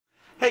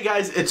Hey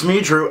guys, it's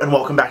me, Drew, and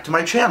welcome back to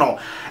my channel.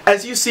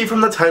 As you see from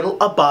the title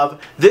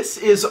above, this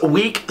is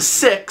week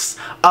 6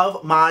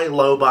 of my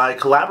Low Buy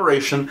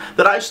collaboration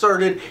that I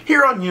started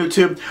here on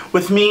YouTube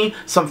with me,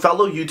 some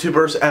fellow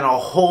YouTubers, and a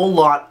whole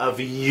lot of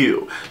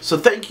you. So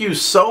thank you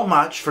so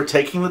much for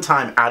taking the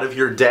time out of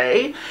your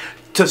day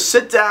to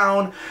sit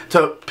down,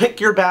 to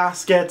pick your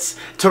baskets,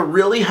 to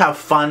really have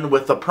fun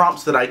with the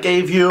prompts that I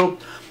gave you.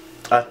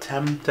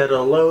 Attempted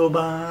a low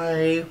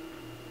buy.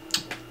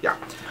 Yeah.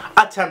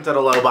 Attempted a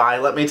low buy,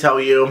 let me tell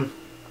you,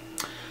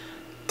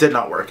 did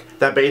not work.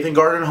 That bathing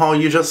garden haul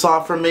you just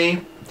saw from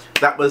me,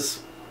 that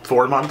was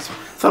 4 months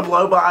of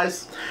low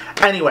buys.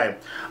 Anyway,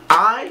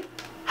 I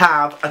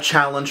have a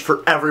challenge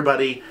for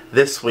everybody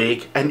this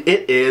week, and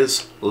it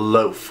is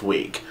Loaf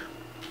Week.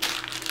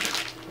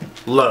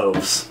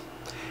 Loaves.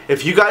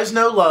 If you guys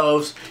know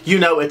loaves, you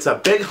know it's a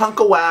big hunk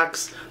of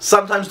wax.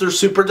 Sometimes they're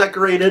super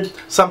decorated,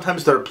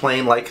 sometimes they're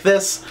plain like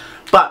this,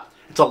 but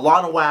it's a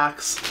lot of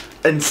wax,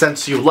 and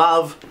since you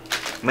love,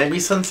 maybe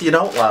since you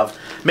don't love,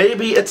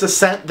 maybe it's a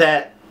scent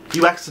that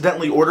you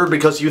accidentally ordered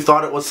because you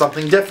thought it was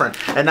something different,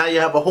 and now you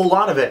have a whole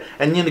lot of it,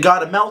 and you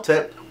gotta melt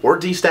it, or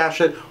destash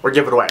it, or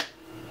give it away.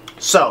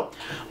 So,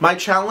 my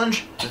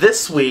challenge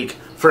this week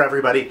for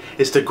everybody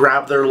is to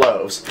grab their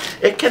loaves.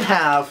 It can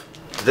have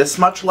this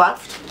much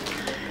left.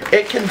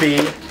 It can be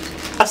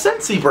a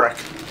Scentsy brick.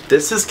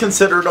 This is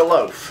considered a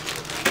loaf.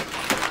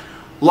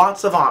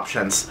 Lots of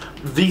options.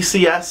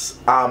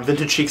 VCS,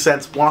 Vintage Chic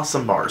Scents,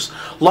 Blossom Bars.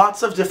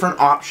 Lots of different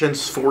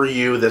options for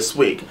you this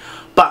week.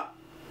 But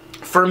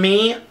for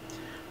me,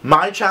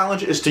 my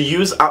challenge is to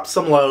use up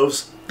some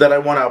loaves that I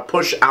want to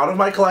push out of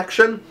my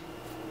collection.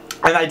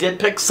 And I did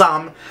pick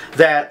some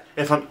that,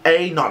 if I'm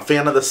A, not a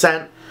fan of the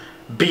scent,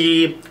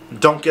 B,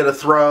 don't get a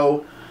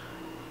throw,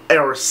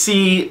 or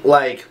C,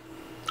 like,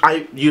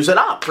 I use it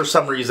up for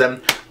some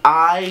reason.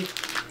 I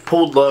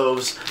pulled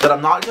loaves that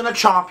I'm not going to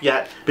chop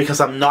yet because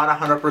I'm not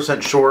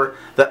 100% sure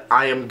that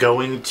I am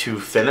going to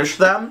finish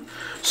them.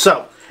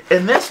 So,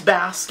 in this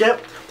basket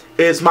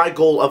is my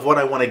goal of what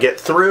I want to get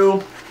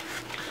through.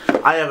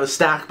 I have a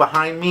stack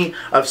behind me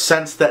of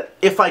scents that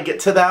if I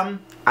get to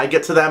them, I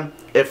get to them.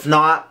 If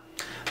not,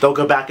 they'll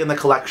go back in the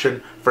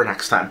collection for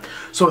next time.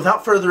 So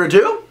without further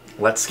ado,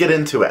 let's get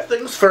into it.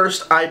 Things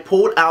first, I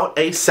pulled out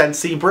a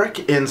Scentsy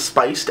brick in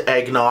Spiced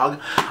Eggnog.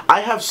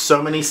 I have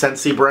so many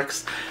Scentsy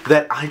bricks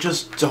that I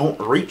just don't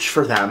reach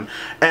for them.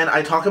 And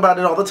I talk about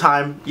it all the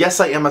time.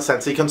 Yes, I am a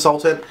Scentsy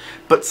consultant,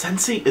 but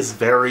Scentsy is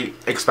very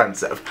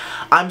expensive.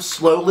 I'm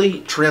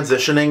slowly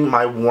transitioning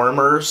my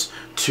warmers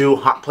to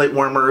hot plate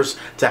warmers,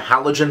 to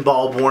halogen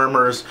bulb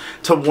warmers,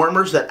 to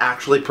warmers that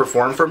actually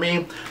perform for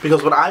me.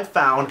 Because what I've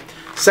found,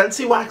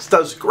 Scentsy wax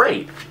does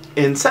great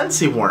in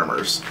Scentsy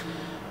warmers.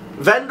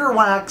 Vendor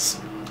wax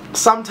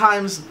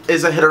sometimes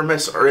is a hit or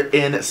miss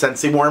in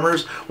Scentsy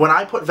warmers. When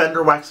I put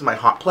vendor wax in my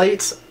hot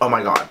plates, oh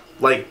my god,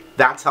 like,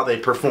 that's how they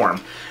perform.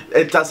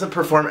 It doesn't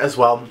perform as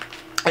well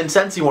in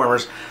Scentsy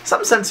warmers.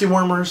 Some Scentsy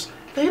warmers,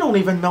 they don't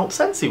even melt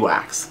Scentsy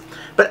wax.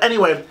 But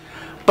anyway,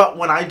 but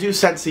when I do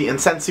Scentsy in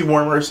Scentsy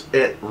warmers,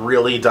 it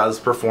really does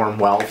perform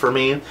well for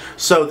me.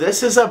 So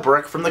this is a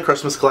brick from the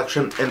Christmas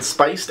collection in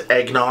Spiced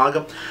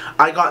Eggnog.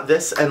 I got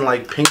this and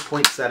like Pink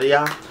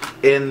Poinsettia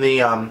in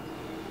the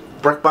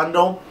brick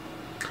bundle.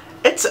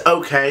 It's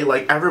okay,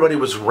 like everybody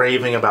was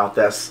raving about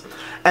this.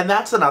 And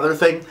that's another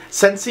thing,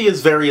 Scentsy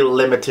is very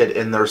limited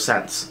in their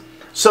scents.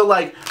 So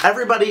like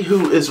everybody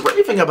who is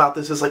raving about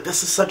this is like,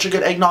 this is such a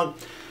good eggnog.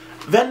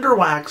 Vendor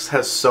wax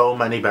has so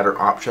many better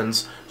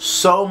options,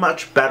 so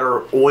much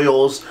better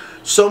oils,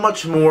 so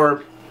much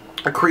more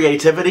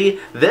creativity.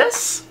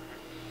 This,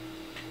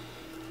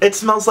 it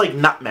smells like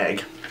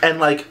nutmeg and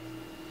like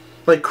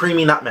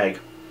creamy nutmeg.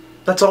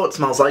 That's all it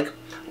smells like.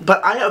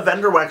 But I have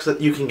vendor wax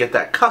that you can get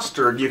that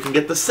custard, you can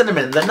get the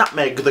cinnamon, the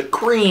nutmeg, the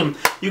cream.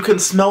 You can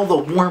smell the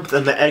warmth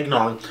in the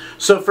eggnog.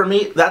 So for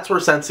me, that's where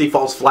Scentsy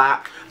falls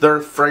flat. Their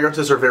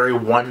fragrances are very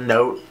one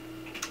note.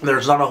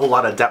 There's not a whole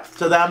lot of depth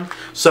to them.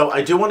 So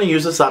I do want to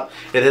use this up.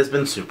 It has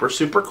been super,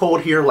 super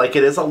cold here, like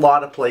it is a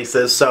lot of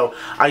places. So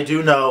I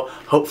do know,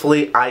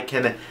 hopefully I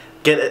can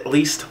get at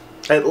least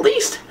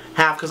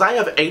half, because I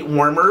have 8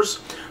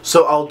 warmers.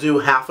 So I'll do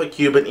half a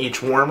cube in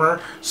each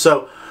warmer.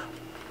 So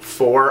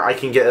 4, I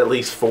can get at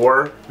least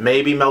 4,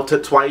 maybe melt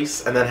it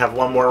twice and then have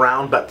one more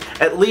round, but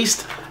at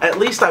least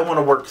I want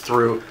to work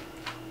through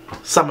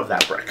some of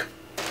that brick.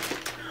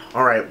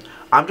 Alright,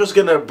 I'm just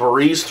gonna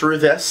breeze through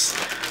this.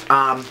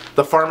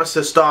 The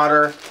Pharmacist's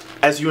Daughter,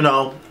 as you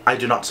know, I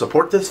do not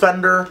support this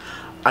vendor.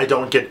 I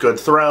don't get good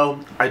throw.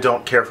 I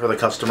don't care for the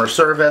customer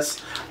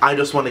service. I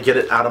just want to get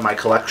it out of my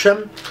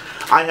collection.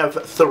 I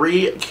have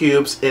 3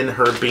 cubes in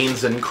her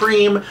Beans and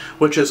Cream,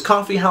 which is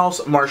Coffee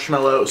House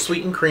Marshmallow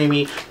Sweet and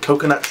Creamy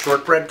Coconut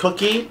Shortbread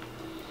Cookie.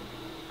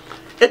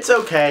 It's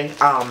okay.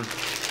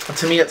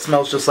 To me it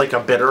smells just like a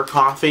bitter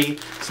coffee.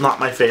 It's not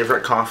my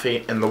favorite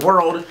coffee in the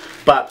world,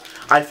 but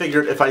I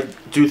figured if I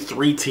do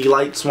 3 tea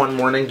lights one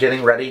morning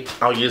getting ready,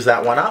 I'll use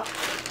that one up.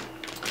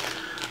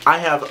 I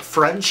have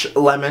French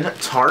Lemon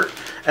Tart,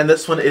 and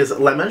this one is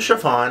Lemon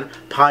Chiffon,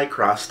 Pie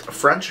Crust,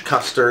 French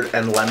Custard,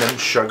 and Lemon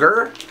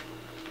Sugar.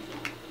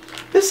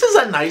 This is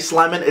a nice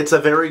lemon. It's a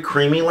very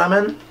creamy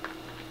lemon.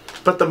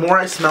 But the more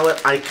I smell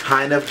it, I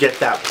kind of get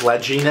that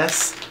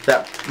pledginess,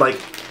 that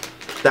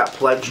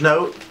pledge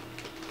note.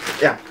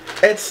 Yeah,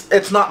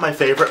 it's not my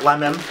favorite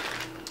lemon,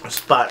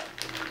 but,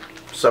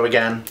 so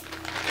again,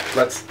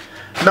 let's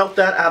melt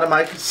that out of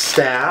my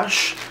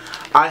stash.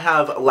 I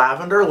have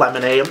lavender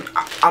lemonade.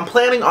 I'm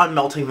planning on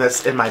melting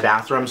this in my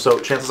bathroom, so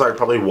chances are I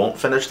probably won't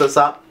finish this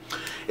up.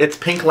 It's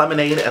pink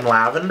lemonade and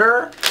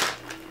lavender.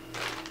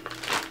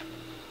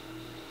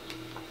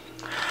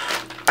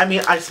 I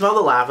mean, I smell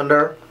the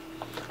lavender.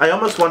 I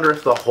almost wonder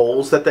if the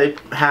holes that they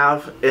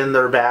have in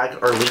their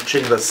bag are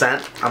leaching the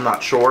scent. I'm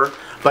not sure.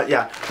 But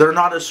yeah, they're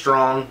not as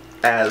strong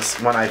as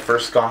when I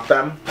first got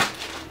them.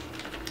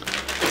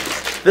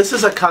 This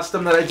is a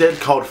custom that I did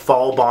called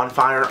Fall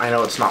Bonfire. I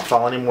know it's not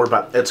fall anymore,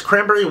 but it's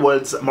Cranberry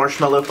Woods,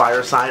 Marshmallow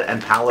Fireside,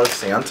 and Palo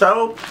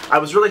Santo. I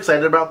was really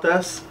excited about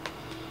this.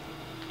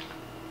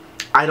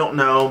 I don't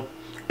know.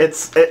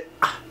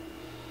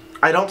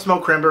 I don't smell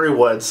Cranberry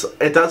Woods.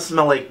 It does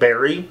smell like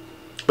berry,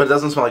 but it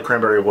doesn't smell like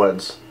Cranberry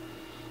Woods.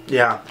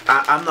 Yeah,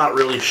 I'm not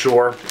really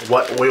sure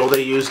what oil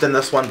they used in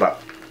this one,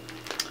 but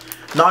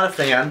not a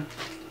fan.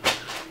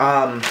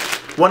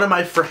 One of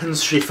my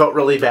friends, she felt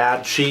really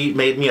bad. She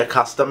made me a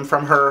custom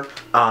from her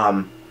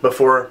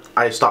before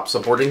I stopped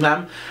supporting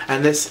them.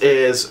 And this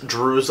is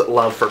Drew's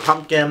Love for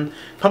Pumpkin,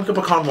 Pumpkin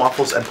Pecan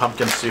Waffles, and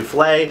Pumpkin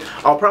Souffle.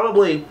 I'll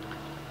probably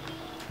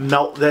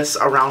melt this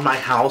around my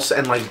house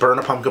and like burn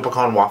a Pumpkin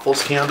Pecan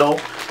Waffles candle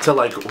to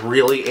like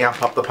really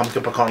amp up the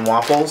Pumpkin Pecan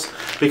Waffles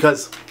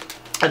because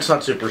it's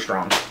not super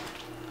strong.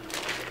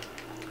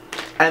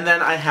 And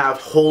then I have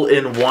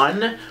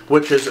Hole-in-One,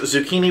 which is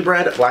zucchini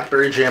bread,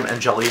 blackberry jam,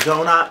 and jelly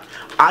donut.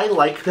 I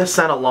like this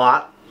scent a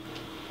lot.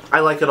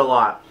 I like it a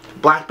lot.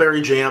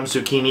 Blackberry jam,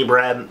 zucchini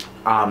bread,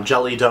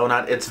 jelly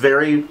donut. It's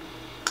very,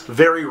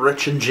 very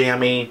rich and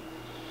jammy.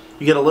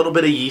 You get a little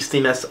bit of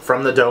yeastiness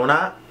from the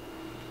donut.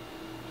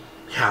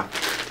 Yeah,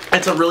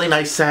 it's a really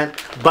nice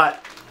scent,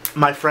 but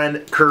my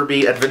friend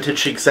Kirby at Vintage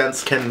Chic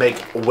Scents can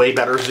make way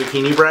better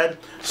zucchini bread.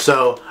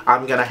 So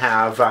I'm gonna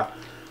have,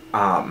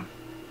 I'm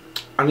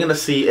gonna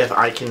see if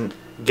I can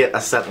get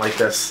a scent like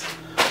this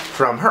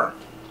from her.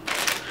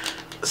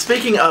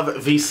 Speaking of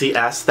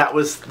VCS, that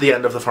was the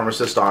end of The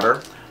Pharmacist's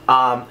Daughter.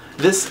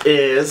 This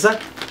is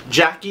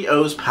Jackie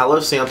O's Palo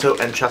Santo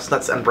and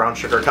Chestnuts and Brown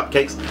Sugar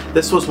Cupcakes.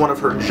 This was one of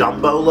her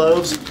jumbo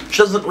loaves. She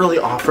doesn't really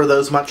offer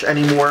those much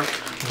anymore,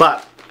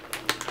 but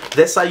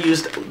this I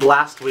used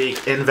last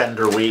week in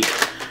Vendor Week.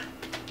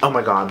 Oh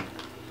my god.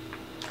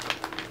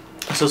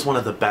 This is one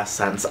of the best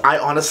scents. I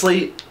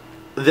honestly,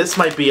 this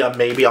might be a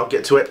maybe I'll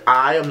get to it.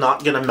 I am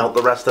not going to melt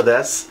the rest of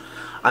this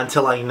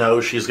until I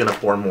know she's going to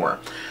pour more.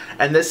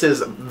 And this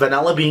is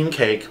vanilla bean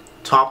cake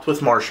topped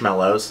with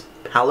marshmallows,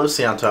 Palo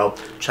Santo,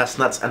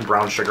 chestnuts, and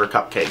brown sugar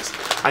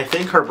cupcakes. I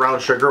think her brown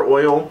sugar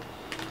oil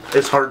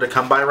is hard to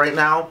come by right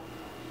now.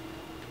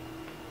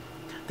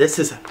 This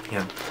is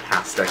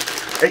fantastic.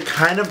 It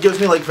kind of gives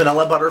me like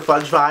vanilla butter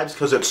fudge vibes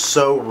because it's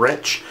so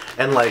rich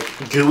and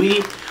like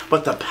gooey,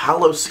 but the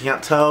Palo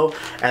Santo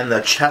and the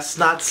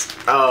chestnuts,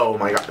 oh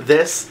my god,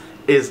 this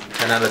is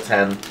 10 out of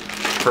 10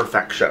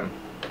 perfection.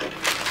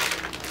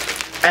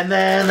 And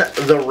then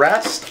the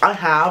rest I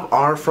have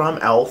are from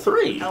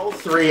L3.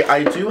 L3,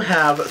 I do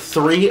have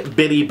 3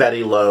 Bitty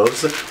Betty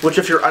loaves, which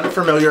if you're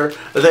unfamiliar,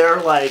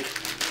 they're like,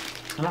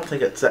 I don't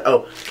think it's,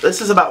 oh, this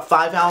is about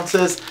 5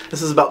 ounces,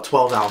 this is about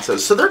 12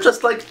 ounces. So they're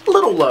just like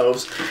little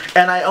loaves.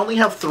 And I only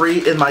have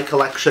 3 in my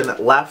collection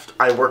left.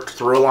 I worked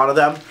through a lot of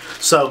them,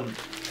 so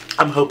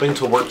I'm hoping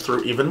to work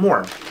through even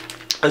more.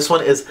 This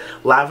one is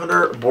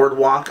Lavender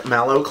Boardwalk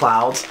Mallow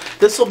Clouds.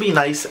 This will be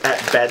nice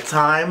at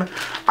bedtime.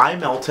 I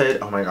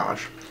melted, oh my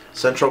gosh,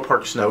 Central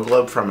Park Snow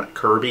Globe from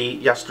Kirby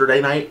yesterday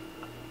night.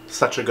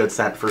 Such a good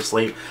scent for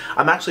sleep.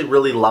 I'm actually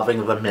really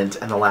loving the mint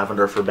and the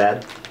lavender for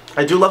bed.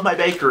 I do love my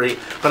bakery,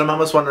 but I'm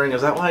almost wondering,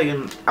 is that why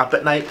I'm up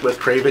at night with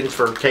cravings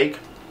for cake?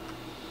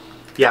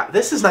 Yeah,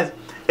 this is nice.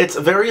 It's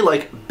very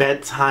like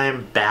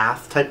bedtime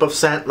bath type of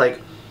scent, like,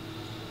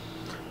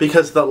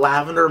 because the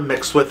lavender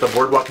mixed with the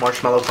Boardwalk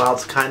Marshmallow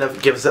Clouds kind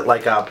of gives it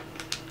like a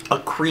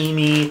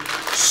creamy,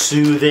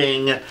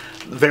 soothing,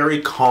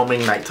 very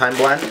calming nighttime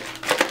blend.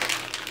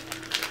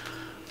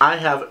 I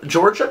have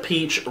Georgia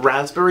Peach,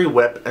 Raspberry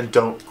Whip, and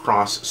Don't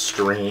Cross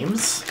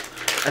Streams.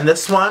 And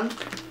this one,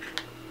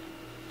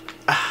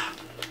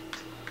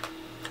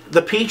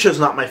 the peach is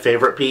not my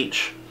favorite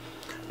peach.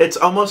 It's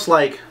almost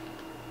like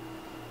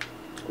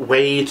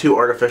way too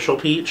artificial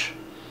peach.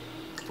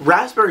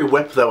 Raspberry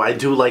Whip, though, I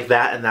do like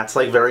that, and that's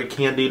like very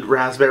candied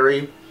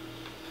raspberry.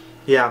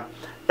 Yeah,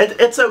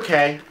 it's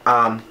okay.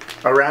 A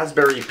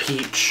raspberry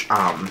peach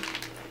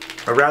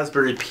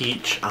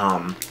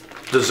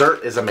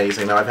dessert is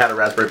amazing. Now I've had a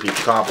raspberry peach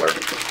cobbler.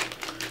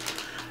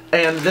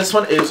 And this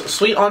one is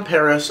Sweet on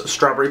Paris,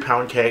 Strawberry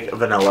Pound Cake,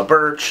 Vanilla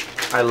Birch.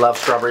 I love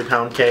Strawberry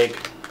Pound Cake.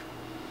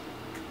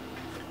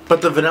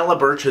 But the Vanilla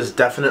Birch is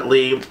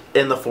definitely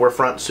in the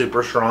forefront,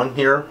 super strong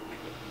here.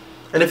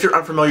 And if you're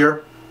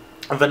unfamiliar,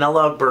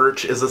 Vanilla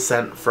Birch is a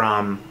scent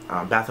from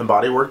Bath &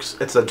 Body Works.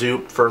 It's a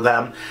dupe for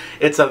them.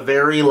 It's a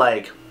very,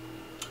 like,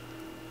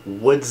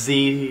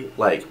 woodsy,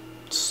 like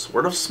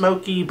sort of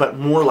smoky, but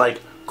more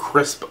like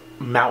crisp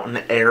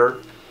mountain air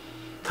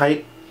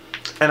type.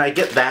 And I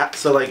get that,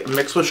 so like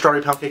mixed with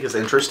strawberry pound cake is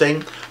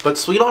interesting. But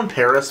Sweet on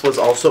Paris was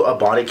also a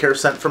body care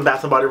scent from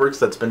Bath & Body Works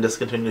that's been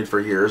discontinued for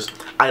years.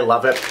 I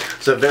love it.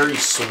 It's a very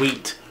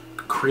sweet,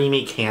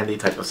 creamy candy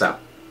type of scent.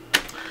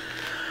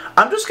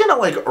 I'm just gonna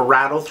like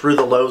rattle through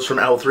the lows from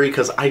L3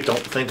 because I don't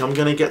think I'm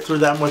gonna get through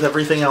them with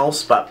everything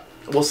else, but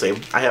we'll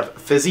see. I have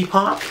Fizzy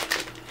Pop,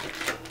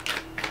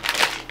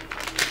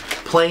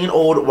 plain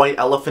old White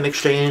Elephant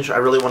Exchange. I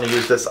really want to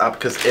use this up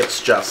because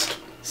it's just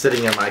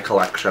sitting in my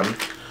collection.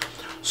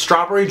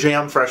 Strawberry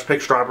Jam Fresh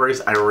Picked Strawberries.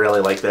 I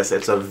really like this.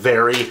 It's a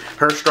very...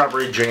 Her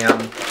strawberry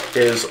jam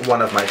is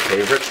one of my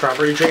favorite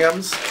strawberry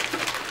jams.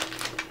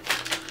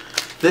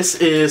 This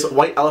is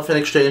White Elephant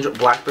Exchange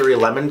Blackberry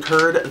Lemon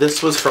Curd.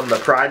 This was from the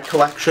Pride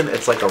collection.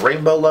 It's like a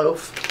rainbow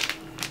loaf.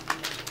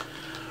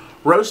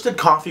 Roasted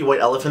Coffee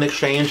White Elephant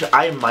Exchange.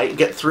 I might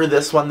get through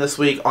this one this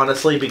week,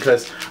 honestly,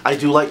 because I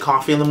do like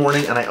coffee in the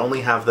morning and I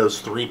only have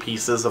those 3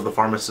 pieces of the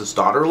Pharmacist's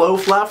Daughter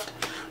loaf left.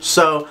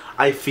 So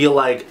I feel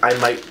like I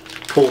might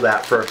pull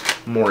that for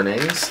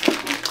mornings.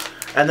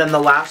 And then the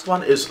last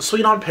one is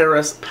Sweet on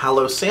Paris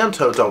Palo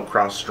Santo Don't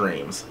Cross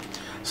Streams.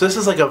 So this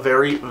is like a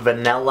very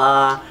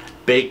vanilla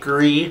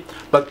bakery,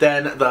 but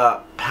then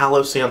the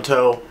Palo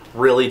Santo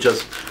really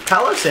just...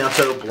 Palo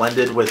Santo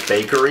blended with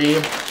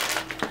bakery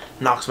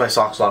knocks my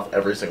socks off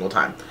every single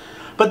time.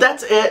 But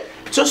that's it.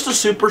 Just a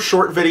super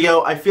short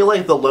video. I feel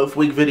like the Loaf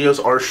Week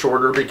videos are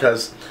shorter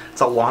because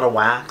it's a lot of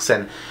wax,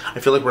 and I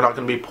feel like we're not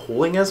going to be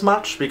pulling as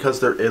much because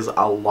there is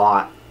a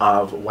lot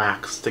of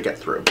wax to get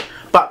through.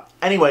 But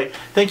anyway,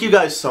 thank you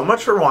guys so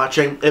much for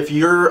watching. If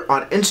you're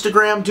on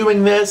Instagram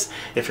doing this,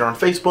 if you're on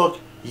Facebook,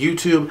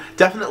 YouTube,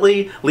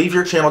 definitely leave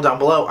your channel down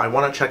below. I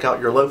want to check out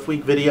your Loaf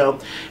Week video.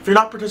 If you're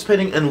not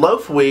participating in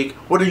Loaf Week,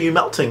 what are you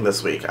melting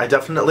this week? I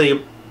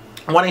definitely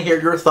want to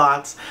hear your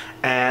thoughts,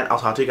 and I'll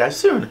talk to you guys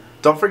soon.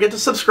 Don't forget to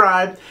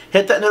subscribe,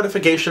 hit that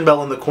notification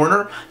bell in the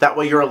corner, that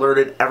way you're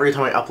alerted every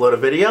time I upload a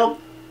video.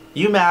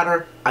 You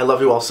matter. I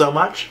love you all so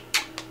much,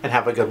 and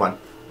have a good one.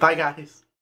 Bye guys.